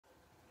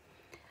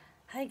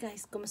Hi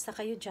guys, kumusta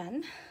kayo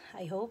dyan?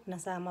 I hope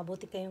nasa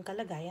mabuti kayong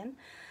kalagayan.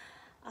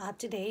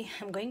 Today,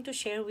 I'm going to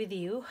share with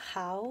you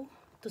how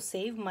to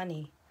save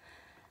money.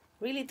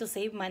 Really to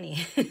save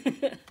money.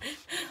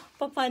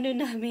 Paano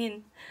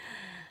namin?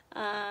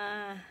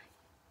 Uh,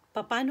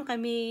 Paano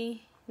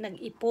kami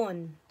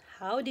nag-ipon?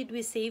 How did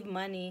we save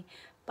money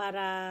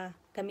para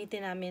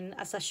gamitin namin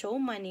as a show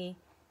money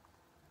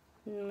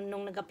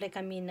nung nag-apply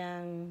kami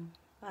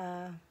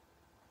uh,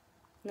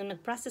 nung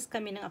nag-process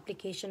kami ng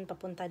application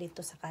papunta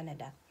dito sa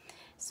Canada.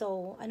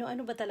 So,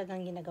 ano-ano ba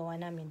talagang ginagawa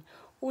namin?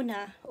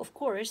 Una, of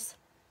course,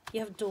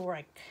 you have to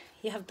work.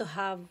 You have to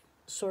have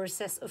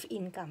sources of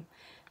income.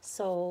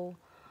 So,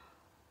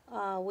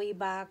 way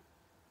back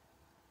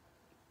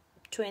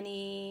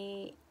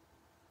 2001,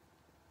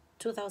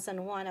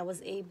 I was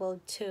able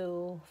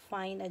to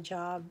find a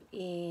job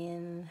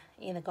in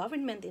the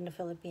government in the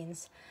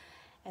Philippines.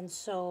 And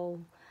so,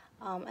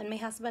 and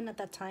my husband at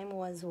that time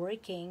was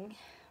working,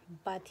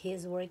 but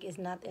his work is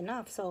not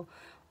enough. So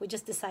we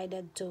just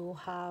decided to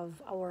have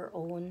our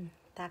own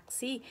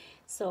taxi.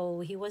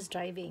 So he was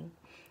driving.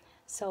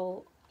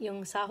 So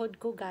yung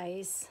sahod ko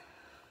guys,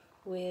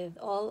 with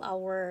all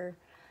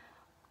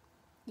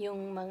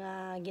yung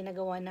mga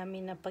ginagawa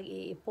namin na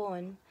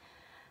pag-iipon,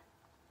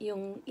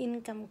 yung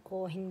income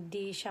ko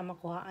hindi siya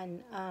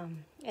makuhaan.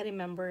 I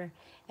remember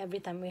every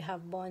time we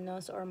have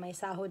bonus or may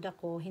sahod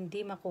ako,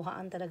 hindi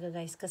makuhaan talaga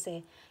guys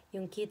kasi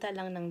yung kita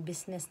lang ng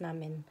business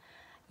namin,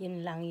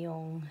 yun lang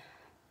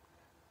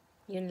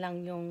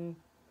yung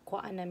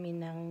kuhaan namin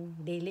ng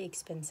daily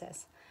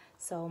expenses.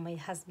 So my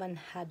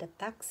husband had a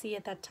taxi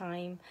at that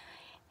time,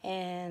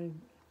 and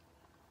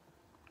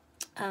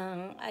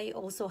I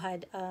also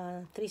had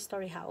a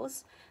 3-story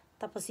house.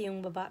 Tapos yung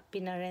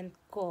pinarent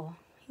ko,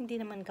 hindi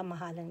naman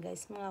kamahalan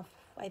guys, mga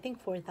I think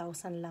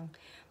 4,000 lang,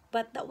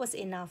 but that was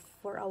enough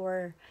for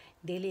our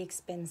daily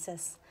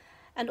expenses.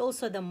 And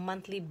also the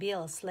monthly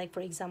bills, like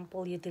for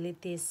example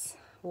utilities,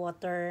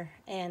 water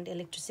and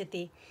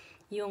electricity.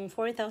 Yung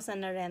 4,000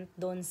 na rent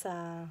doon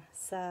sa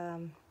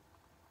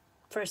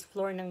first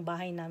floor ng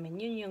bahay namin,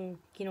 yun yung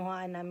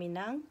kinuhaan namin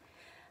ng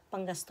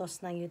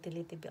panggastos ng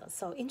utility bill.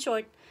 So in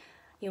short,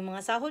 yung mga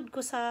sahod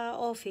ko sa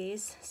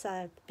office,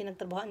 sa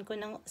pinagtrabahoan ko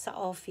sa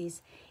office,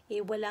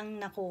 walang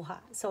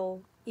nakuha.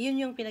 So, yun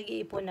yung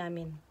pinag-iipon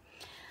namin.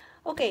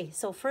 Okay,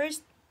 so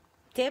first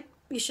tip,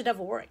 you should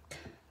have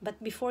worked. But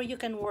before you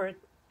can work,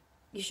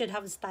 you should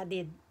have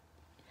studied.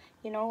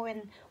 You know,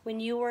 when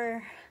you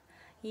were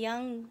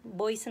young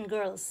boys and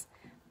girls,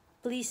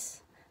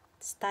 please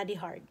study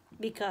hard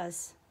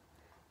because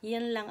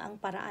yan lang ang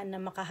paraan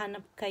na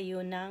makahanap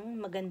kayo ng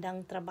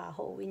magandang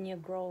trabaho when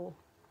you grow,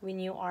 when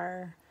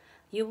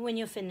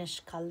you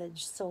finish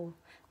college. So,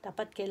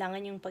 dapat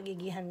kailangan yung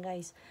pagigihan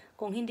guys.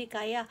 Kung hindi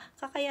kaya,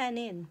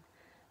 kakayanin.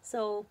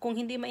 So, kung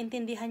hindi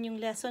maintindihan yung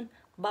lesson,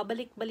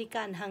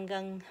 babalik-balikan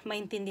hanggang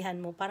maintindihan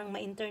mo. Parang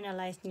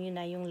ma-internalize nyo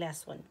na yung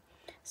lesson.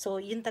 So,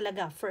 yun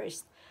talaga.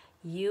 First,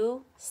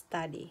 you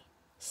study.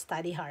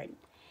 Study hard.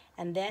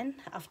 And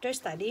then, after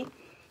study,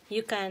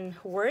 you can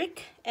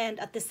work and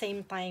at the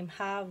same time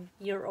have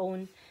your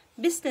own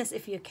business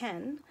if you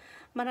can.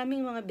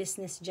 Maraming mga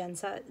business dyan,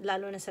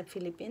 lalo na sa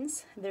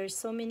Philippines. There's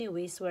so many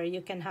ways where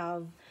you can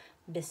have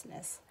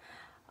business.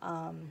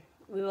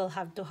 We will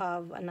have to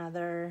have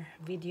another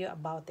video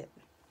about it.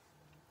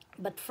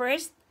 But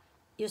first,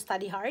 you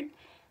study hard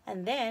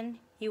and then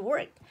you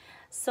work.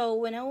 So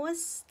when I was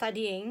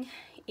studying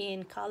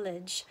in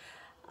college,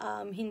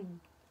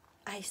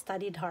 I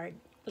studied hard.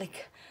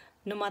 Like,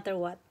 no matter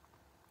what.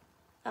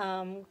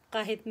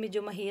 Kahit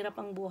medyo mahirap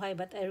ang buhay,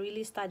 but I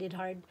really studied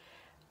hard.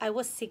 I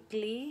was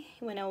sickly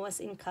when I was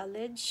in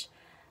college.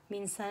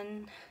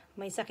 Minsan,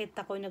 may sakit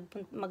ako,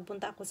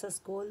 magpunta ako sa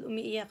school,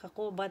 umiiyak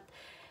ako, but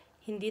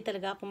hindi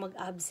talaga ako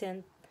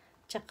mag-absent.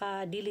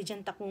 Tsaka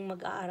diligent akong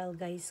mag-aaral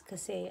guys,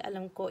 kasi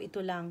alam ko ito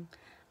lang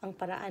ang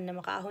paraan na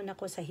makaahon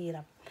ako sa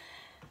hirap.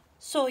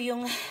 So,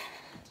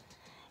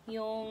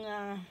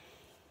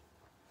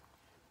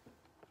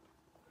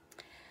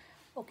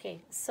 okay,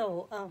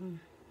 so,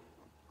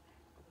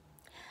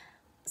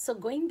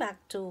 going back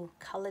to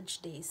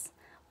college days,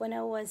 when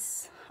I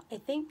was,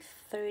 I think,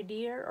 third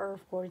year or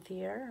fourth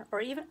year, or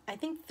even, I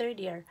think, third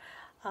year,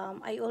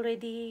 I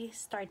already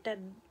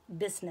started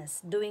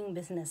doing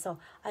business. So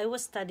I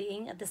was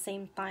studying at the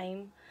same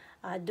time,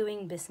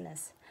 doing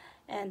business.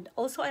 And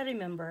also I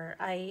remember,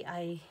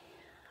 I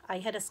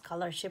had a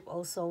scholarship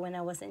also when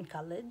I was in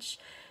college.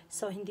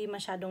 So hindi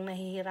masyadong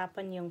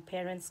nahihirapan yung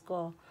parents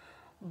ko.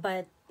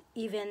 But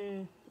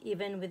even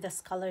with the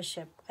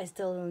scholarship, I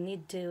still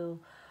need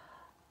to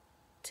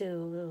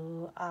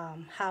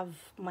have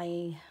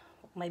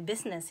my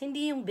business.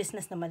 Hindi yung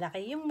business na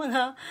malaki, yung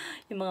mga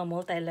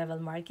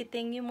multi-level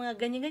marketing, yung mga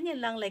ganyan-ganyan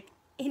lang, like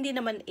hindi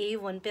naman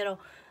Avon, pero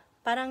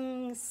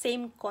parang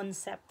same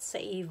concept sa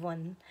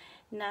Avon,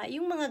 na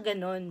yung mga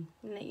ganon,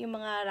 yung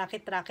mga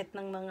racket-racket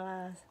ng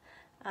mga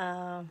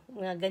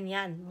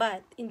ganyan.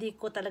 But hindi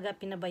ko talaga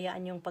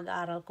pinabayaan yung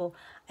pag-aaral ko.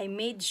 I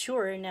made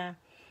sure na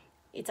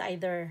it's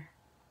either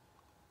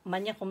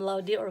magna cum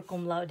laude or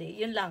cum laude.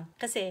 Yun lang.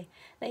 Kasi,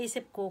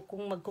 naisip ko,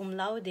 kung mag cum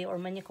laude or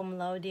magna cum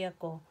laude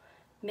ako,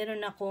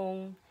 meron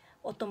akong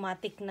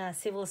automatic na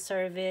civil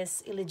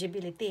service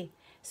eligibility.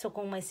 So,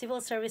 kung may civil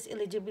service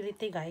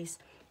eligibility,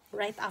 guys,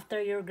 right after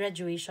your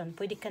graduation,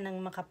 pwede ka nang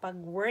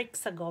makapag-work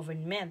sa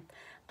government.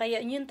 Kaya,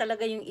 yun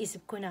talaga yung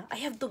isip ko na, I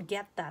have to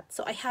get that.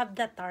 So, I have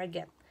that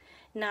target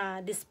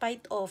na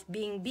despite of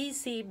being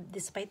busy,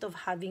 despite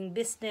of having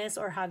business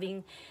or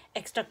having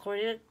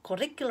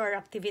extracurricular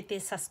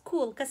activities sa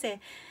school, kasi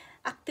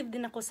active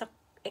din ako sa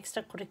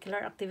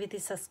extracurricular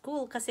activities sa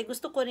school, kasi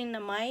gusto ko rin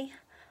na may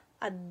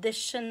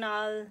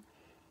additional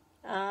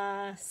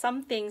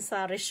something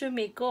sa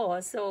resume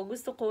ko. So,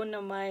 gusto ko na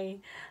may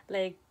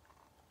like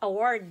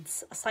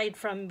awards aside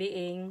from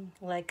being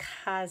like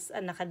has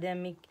an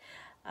academic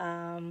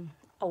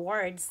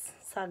awards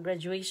sa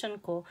graduation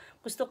ko.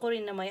 Gusto ko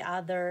rin na may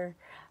other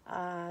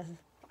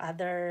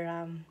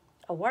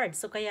awards.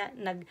 So, kaya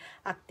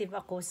nag-active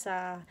ako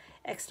sa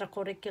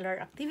extracurricular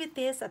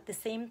activities. At the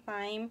same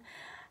time,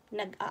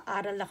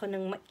 nag-aaral ako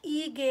ng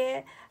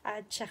maigi.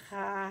 At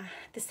saka,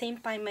 at the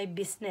same time, may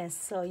business.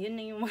 So, yun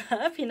na yung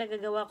mga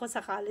pinagagawa ko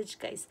sa college,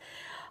 guys.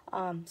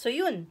 So,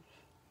 yun.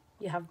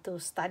 You have to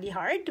study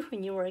hard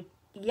when you were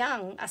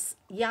young as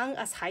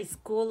high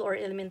school or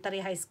elementary,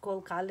 high school,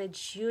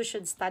 college. You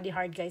should study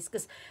hard, guys,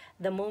 because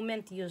the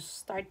moment you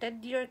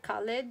started your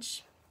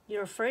college,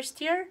 your first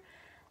year,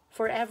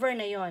 forever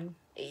na yon.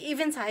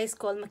 Even sa high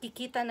school,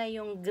 makikita na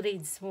yung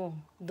grades mo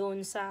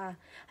doon sa,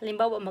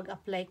 halimbawa,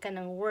 mag-apply ka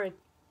ng work,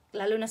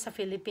 lalo na sa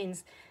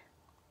Philippines,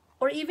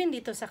 or even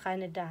dito sa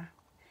Canada.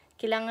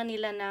 Kailangan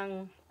nila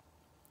ng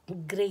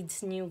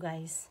grades niyo,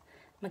 guys.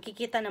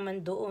 Makikita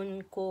naman doon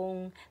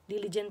kung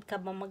diligent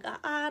ka ba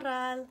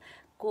mag-aaral,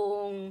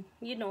 kung,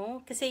 you know,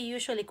 kasi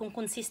usually kung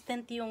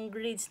consistent yung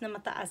grades na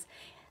mataas,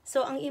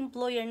 so ang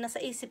employer nasa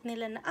isip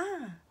nila na,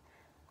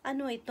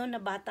 ano ito na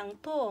batang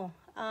to,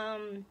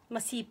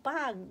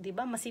 masipag, di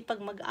ba? Masipag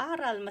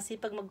mag-aral,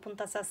 masipag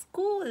magpunta sa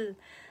school,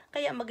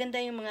 kaya maganda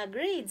yung mga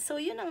grades.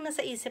 So, yun ang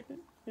nasa isip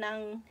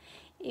ng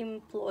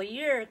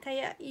employer.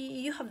 Kaya,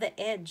 you have the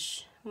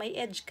edge. May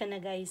edge ka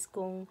na, guys,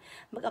 kung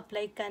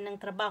mag-apply ka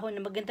ng trabaho na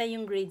maganda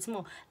yung grades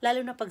mo.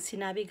 Lalo na pag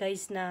sinabi,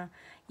 guys, na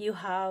you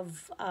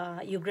have,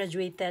 you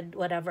graduated,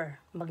 whatever,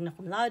 magna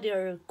cum laude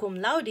or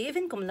cum laude,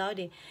 even cum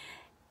laude.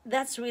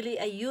 That's really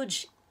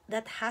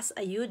that has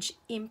a huge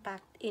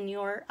impact in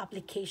your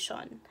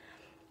application.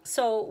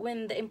 So,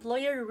 when the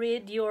employer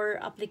read your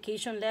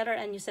application letter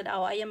and you said,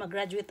 oh, I am a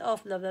graduate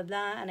of blah, blah,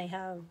 blah, and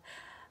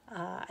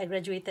I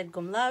graduated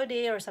cum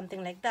laude or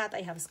something like that,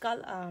 I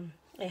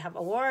have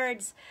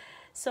awards.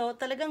 So,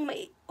 talagang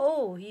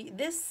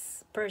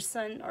this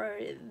person or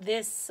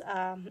this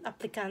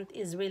applicant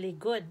is really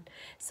good.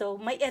 So,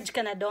 may edge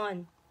ka na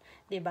doon.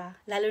 'Di ba?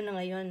 Lalo na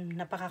ngayon,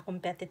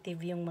 napaka-competitive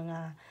yung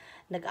mga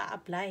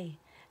nag-a-apply.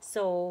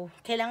 So,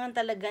 kailangan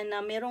talaga na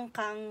meron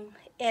kang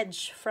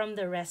edge from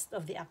the rest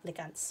of the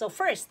applicants. So,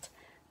 first,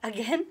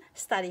 again,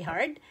 study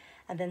hard.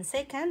 And then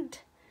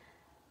second,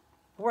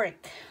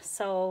 work.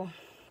 So,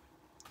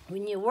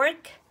 when you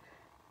work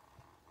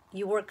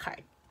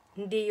hard.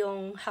 Hindi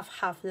yung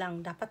half-half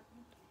lang. Dapat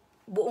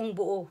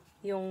buong-buo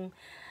yung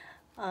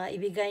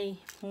ibigay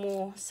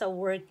mo sa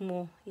work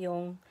mo,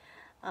 yung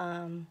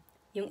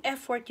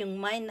effort, yung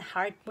mind,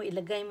 heart mo,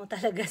 ilagay mo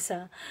talaga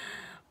sa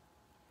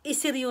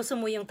iseryoso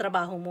mo yung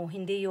trabaho mo,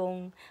 hindi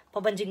yung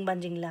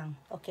pabanjing-banjing lang.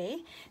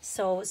 Okay?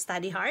 So,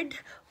 study hard,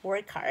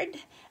 work hard,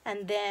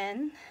 and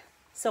then,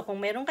 so kung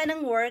meron ka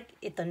ng work,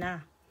 ito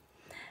na.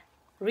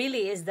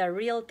 Really, the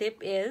real tip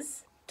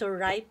is to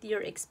write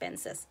your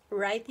expenses.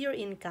 Write your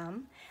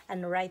income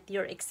and write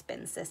your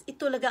expenses.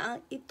 Ito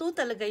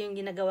talaga yung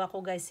ginagawa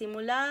ko, guys.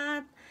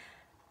 Simula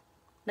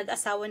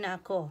nag-asawa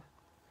na ako.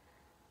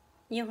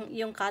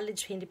 Yung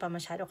college, hindi pa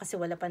masyado kasi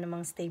wala pa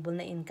namang stable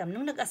na income.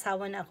 Nung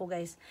nag-asawa na ako,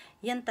 guys,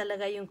 yan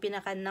talaga yung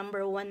pinaka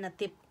number 1 na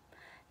tip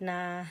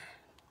na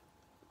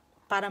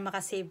para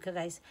makasave ka,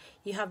 guys.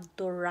 You have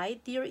to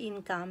write your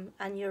income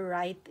and you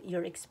write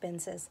your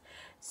expenses.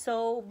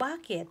 So,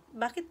 bakit?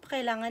 Bakit pa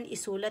kailangan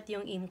isulat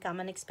yung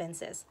income and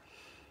expenses?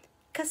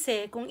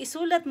 Kasi, kung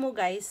isulat mo,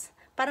 guys,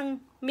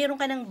 parang meron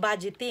ka ng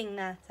budgeting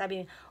na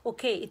sabi,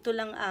 okay, ito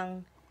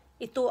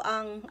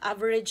ang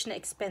average na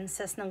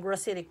expenses ng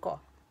grocery ko.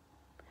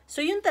 So,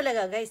 yun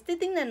talaga, guys.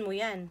 Titingnan mo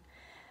yan.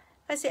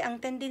 Kasi,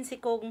 ang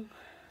tendency kung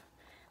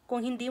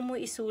hindi mo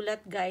isulat,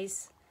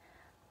 guys,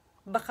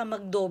 baka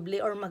magdoble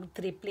or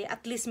magtriple.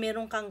 At least,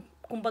 meron kang,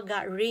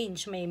 kumbaga,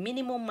 range. May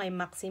minimum, may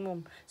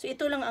maximum. So,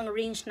 ito lang ang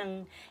range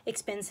ng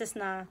expenses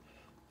na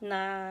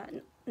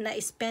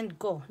spend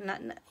ko.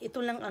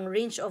 Ito lang ang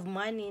range of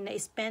money na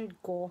spend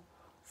ko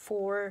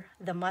for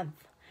the month.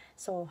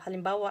 So,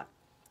 halimbawa,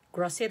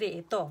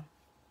 grocery, ito.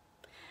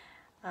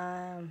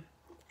 And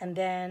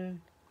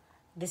then,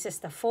 this is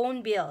the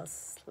phone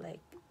bills,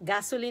 like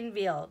gasoline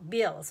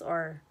bills,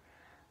 or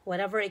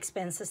whatever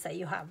expenses that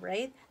you have,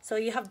 right? So,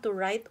 you have to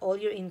write all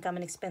your income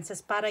and expenses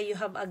para you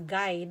have a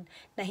guide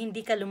na hindi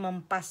ka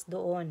lumampas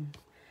doon.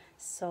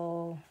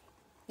 So,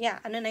 yeah,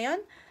 ano na yun?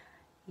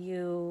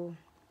 You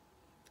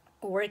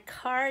work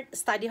hard,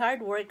 study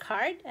hard, work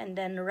hard, and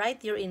then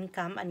write your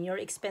income and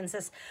your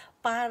expenses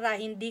para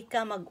hindi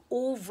ka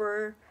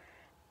mag-over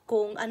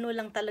kung ano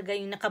lang talaga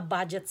yung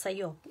naka-budget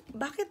sa'yo.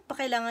 Bakit pa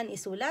kailangan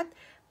isulat?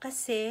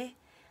 Kasi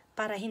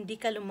para hindi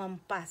ka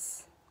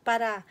lumampas.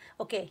 Para,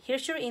 okay,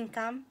 here's your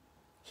income,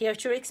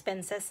 here's your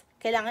expenses,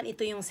 kailangan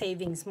ito yung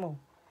savings mo.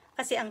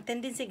 Kasi ang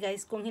tendency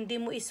guys, kung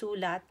hindi mo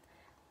isulat,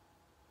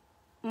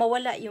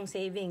 mawala yung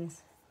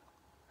savings.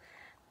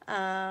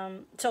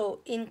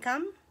 So,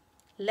 income,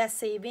 less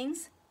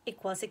savings,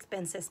 equals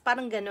expenses.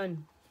 Parang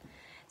ganun.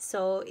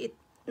 So,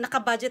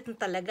 naka-budget na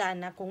talaga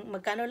na kung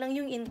magkano lang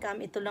yung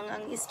income, ito lang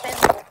ang spend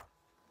mo.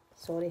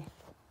 Sorry.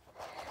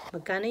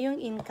 Magkano yung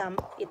income,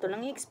 ito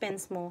lang yung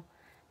expense mo,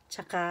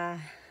 tsaka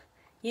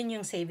yun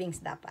yung savings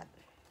dapat.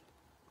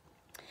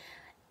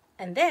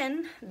 And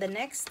then, the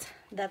next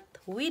that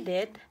we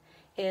did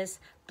is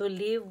to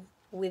live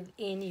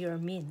within your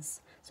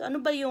means. So,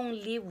 ano ba yung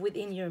live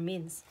within your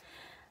means?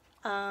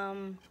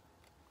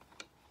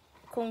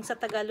 Kung sa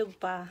Tagalog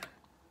pa,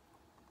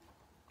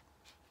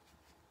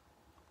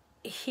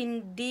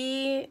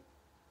 hindi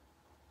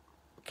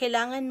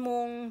kailangan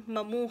mong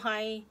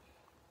mamuhay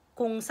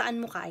kung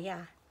saan mo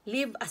kaya.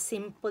 Live a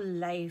simple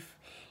life.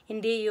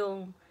 Hindi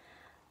yung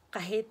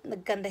kahit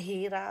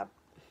nagkandahirap,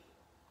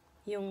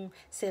 yung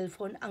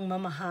cellphone ang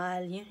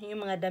mamahal,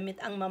 yung mga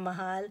damit ang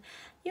mamahal.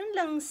 Yun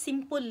lang,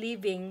 simple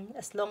living,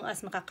 as long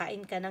as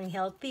makakain ka ng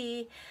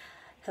healthy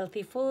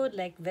food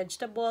like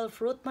vegetable,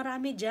 fruit,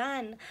 marami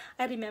dyan.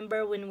 I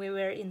remember when we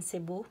were in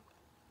Cebu,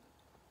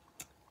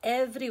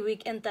 every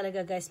weekend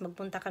talaga guys,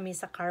 magpunta kami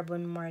sa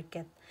Carbon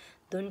Market.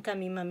 Doon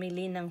kami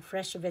mamili ng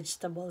fresh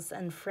vegetables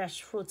and fresh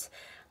fruits.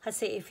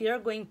 Kasi if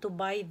you're going to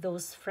buy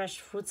those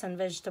fresh fruits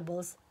and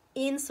vegetables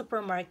in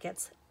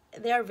supermarkets,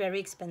 they are very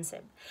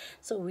expensive.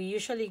 So we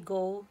usually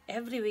go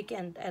every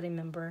weekend, I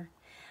remember,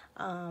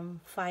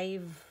 5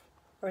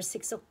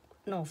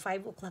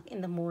 o'clock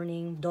in the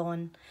morning,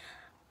 dawn.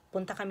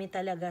 Punta kami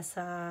talaga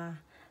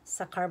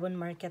sa Carbon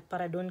Market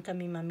para doon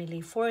kami mamili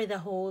for the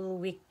whole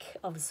week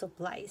of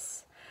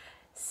supplies.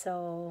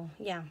 So,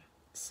 yeah.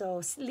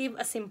 So,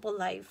 live a simple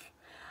life.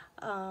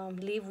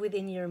 Live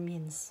within your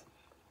means.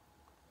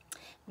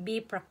 Be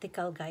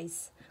practical,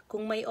 guys.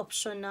 Kung may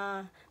option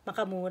na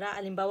makamura,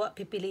 alimbawa,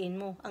 pipiliin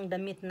mo ang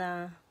damit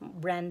na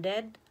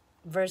branded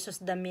versus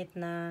damit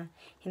na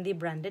hindi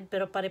branded,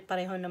 pero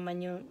pare-pareho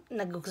naman yung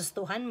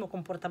nagugustuhan mo,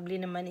 komportable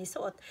naman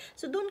isuot.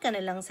 So, doon ka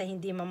na lang sa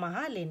hindi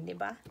mamahalin, di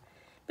ba?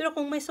 Pero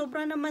kung may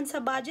sobra naman sa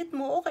budget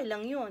mo, okay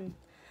lang yun.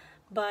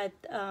 But,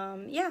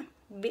 yeah,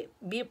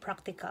 be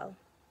practical.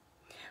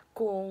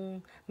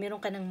 Kung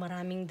meron ka ng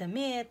maraming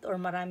damit or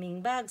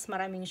maraming bags,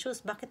 maraming shoes,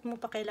 bakit mo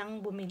pa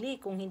kailangang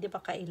bumili kung hindi pa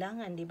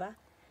kailangan, di ba?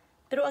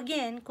 Pero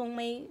again, kung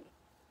may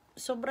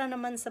sobra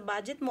naman sa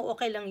budget mo,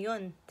 okay lang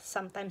yun.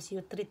 Sometimes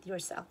you treat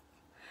yourself.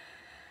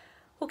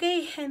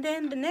 Okay, and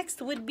then the next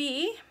would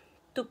be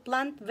to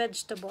plant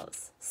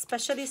vegetables.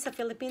 Especially sa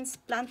Philippines,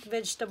 plant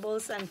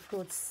vegetables and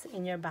fruits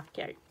in your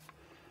backyard.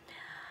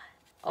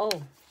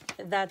 Oh,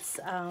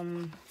 that's,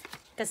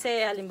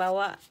 kasi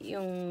halimbawa,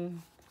 yung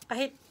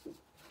kahit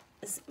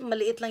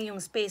maliit lang yung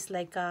space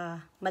like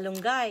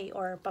malunggay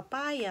or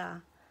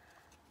papaya,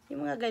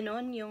 yung mga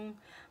ganon, yung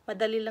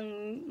madali lang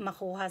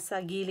makuha sa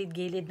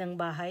gilid-gilid ng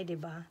bahay, di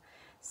ba?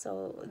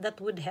 So,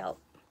 that would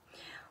help.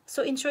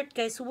 So, in short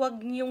guys,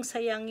 huwag niyong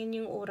sayangin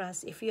yung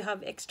oras. If you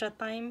have extra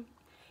time,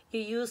 you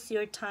use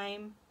your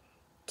time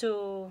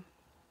to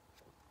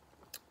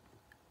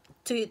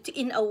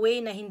in a way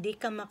na hindi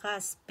ka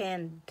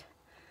maka-spend.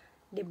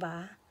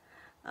 Diba?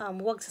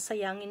 Huwag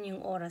sasayangin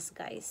yung oras,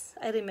 guys.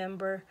 I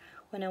remember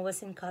when I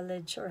was in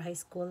college or high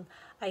school,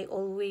 I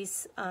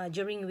always,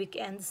 during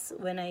weekends,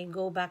 when I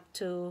go back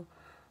to,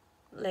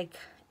 like,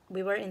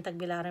 we were in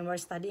Tagbilaran,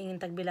 we're studying in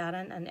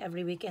Tagbilaran, and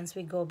every weekends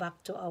we go back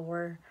to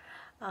our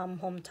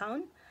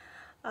hometown.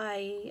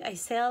 I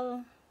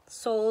sell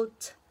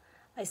salt,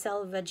 I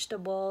sell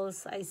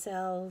vegetables, I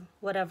sell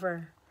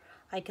whatever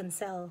I can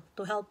sell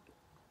to help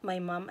my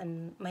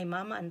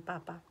mama and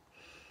papa.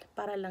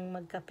 Para lang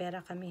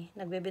magkapera kami.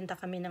 Nagbebenta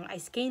kami ng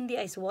ice candy,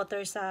 ice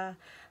water sa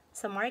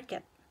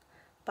market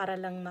para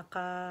lang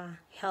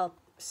maka-help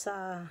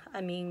sa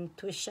aming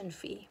tuition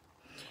fee.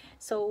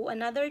 So,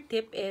 another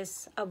tip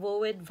is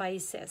avoid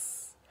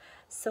vices.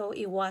 So,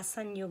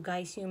 iwasan nyo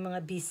guys yung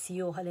mga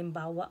bisyo.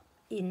 Halimbawa,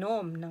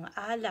 inom ng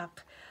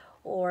alak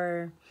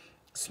or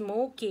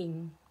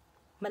smoking.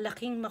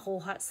 Malaking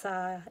makuha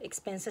sa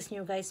expenses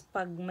nyo guys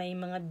pag may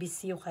mga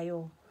bisyo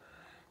kayo.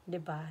 'Di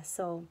ba?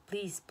 So,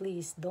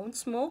 please, don't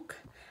smoke.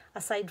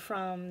 Aside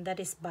from that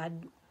is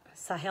bad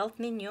sa health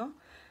ninyo,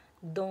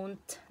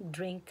 don't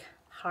drink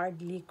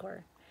hard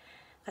liquor.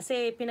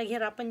 Kasi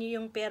pinaghirapan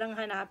nyo yung perang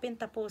hanapin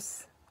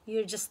tapos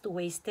you're just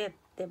wasted,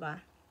 'di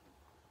ba?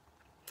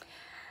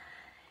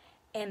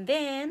 And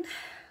then,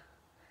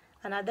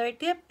 another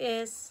tip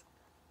is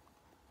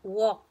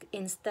walk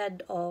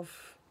instead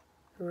of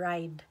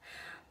ride.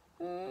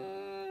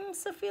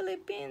 Sa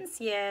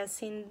Philippines, yes.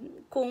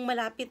 Kung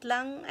malapit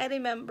lang, I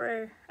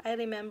remember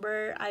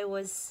I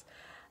was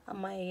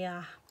my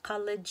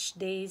college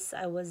days,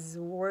 I was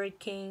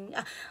working.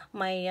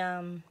 My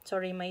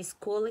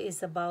school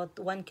is about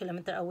 1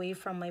 kilometer away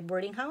from my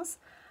boarding house.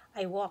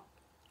 I walk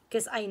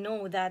because I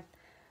know that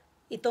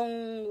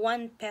itong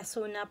 1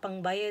 peso na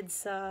pangbayad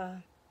sa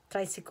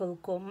tricycle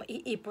ko,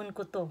 maiipon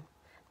ko to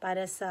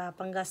para sa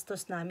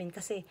panggastos namin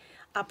kasi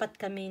 4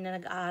 kami na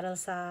nag-aaral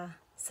sa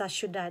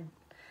syudad.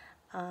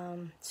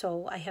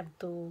 So I have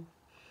to,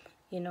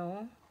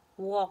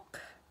 walk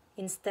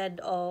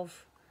instead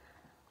of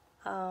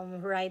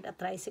ride a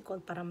tricycle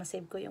para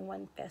masave ko yung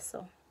 1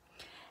 peso.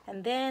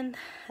 And then,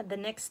 the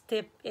next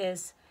tip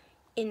is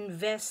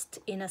invest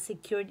in a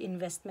secured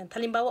investment.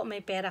 Halimbawa, may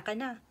pera ka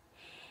na.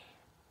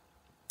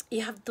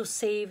 You have to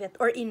save it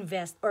or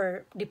invest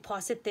or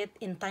deposit it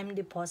in time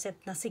deposit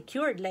na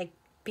secured like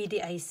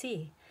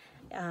PDIC.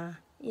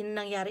 Yun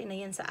nangyari na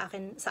yan sa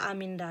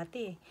amin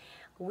dati.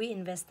 We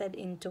invested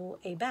into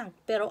a bank.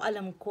 Pero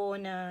alam ko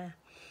na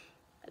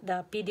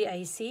the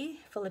PDIC,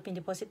 Philippine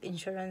Deposit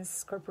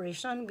Insurance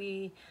Corporation,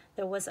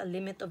 there was a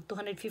limit of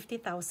 250,000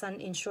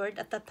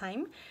 insured at that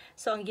time.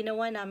 So, ang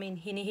ginawa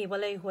namin,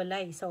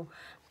 hinihiwalay-hiwalay. So,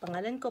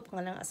 pangalan ko,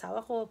 pangalan ng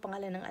asawa ko,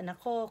 pangalan ng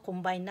anak ko,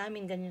 combine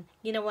namin, ganyan.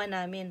 Ginawa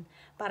namin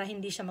para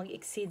hindi siya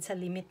mag-exceed sa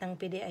limit ng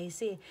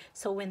PDIC.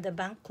 So, when the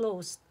bank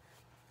closed,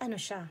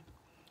 na-cover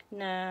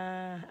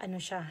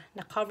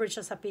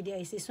siya sa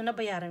PDIC. So,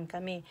 nabayaran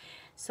kami.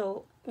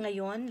 So,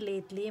 ngayon,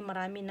 lately,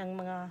 marami ng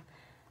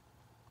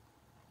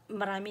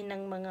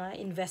mga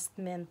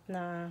investment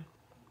na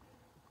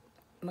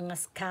mga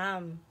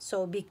scam.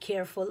 So, be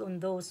careful on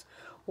those.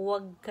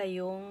 Huwag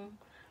kayong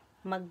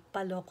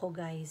magpaloko,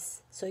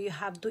 guys. So, you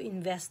have to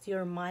invest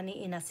your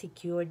money in a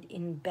secured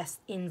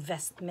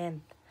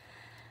investment.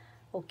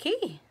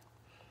 Okay.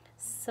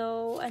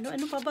 So,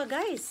 ano pa ba,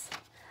 guys?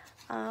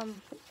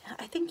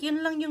 I think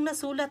yun lang yung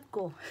nasulat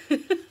ko.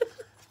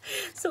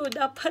 So,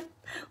 dapat,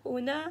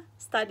 una,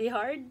 study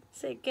hard.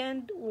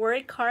 Second,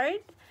 work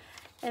hard.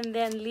 And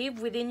then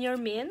live within your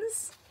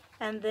means.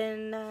 And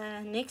then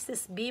next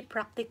is be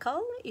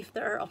practical. If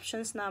there are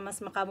options na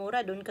mas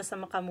makamura, dun ka sa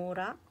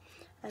makamura.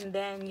 And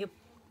then you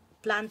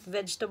plant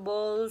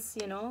vegetables,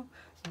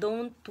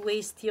 don't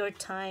waste your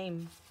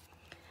time.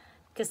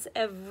 Because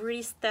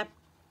every step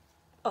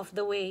of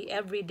the way,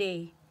 every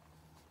day,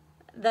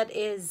 that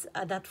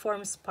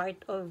forms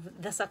part of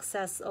the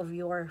success of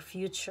your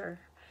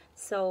future.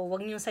 So,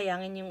 wag niyong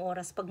sayangin yung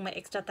oras. Pag may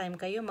extra time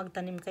kayo,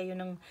 magtanim kayo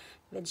ng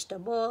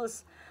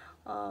vegetables.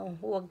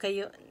 Huwag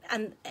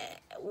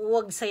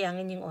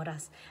sayangin yung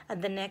oras.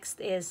 And the next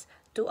is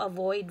to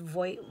avoid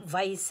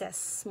vices,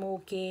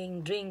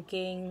 smoking,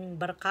 drinking,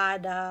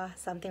 barkada,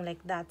 something like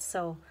that.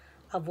 So,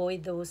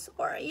 avoid those.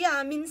 Or,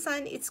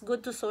 minsan it's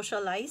good to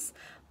socialize,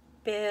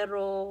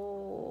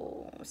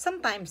 pero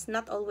sometimes,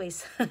 not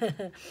always.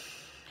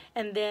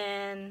 And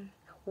then,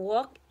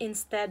 walk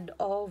instead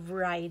of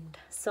ride.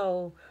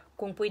 So,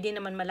 kung pwede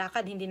naman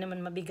malakad, hindi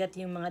naman mabigat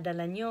yung mga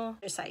dala nyo,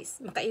 exercise.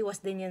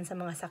 Makaiwas din yan sa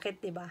mga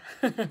sakit, diba?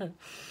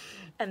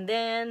 And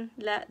then,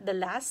 the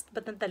last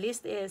but not the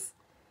least is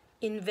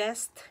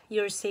invest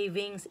your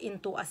savings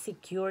into a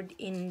secured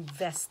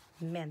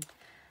investment.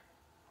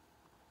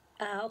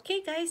 Okay,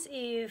 guys,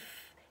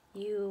 if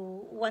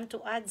you want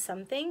to add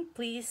something,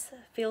 please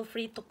feel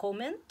free to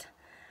comment.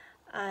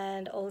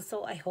 And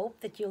also, I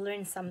hope that you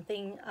learned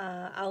something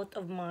out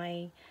of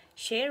my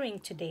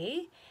sharing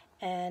today.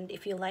 And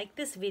if you like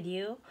this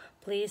video,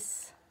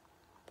 please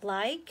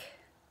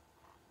like,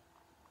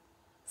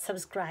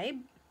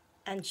 subscribe,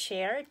 and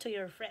share to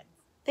your friends.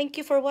 Thank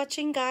you for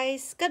watching,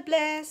 guys. God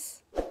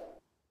bless.